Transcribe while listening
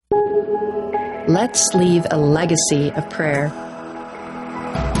Let's leave a legacy of prayer.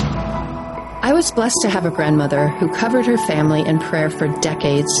 I was blessed to have a grandmother who covered her family in prayer for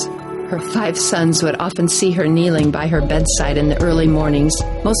decades. Her 5 sons would often see her kneeling by her bedside in the early mornings,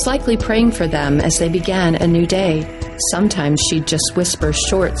 most likely praying for them as they began a new day. Sometimes she'd just whisper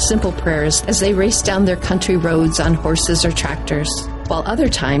short, simple prayers as they raced down their country roads on horses or tractors, while other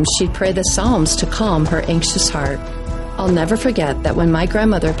times she'd pray the Psalms to calm her anxious heart. I'll never forget that when my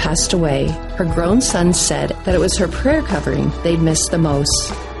grandmother passed away, her grown sons said that it was her prayer covering they'd miss the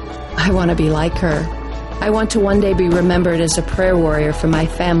most. I want to be like her. I want to one day be remembered as a prayer warrior for my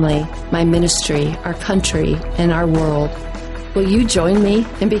family, my ministry, our country, and our world. Will you join me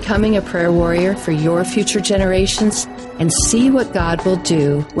in becoming a prayer warrior for your future generations and see what God will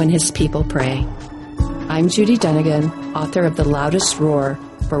do when His people pray? I'm Judy Dunnigan, author of The Loudest Roar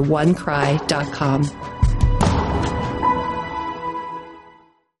for OneCry.com.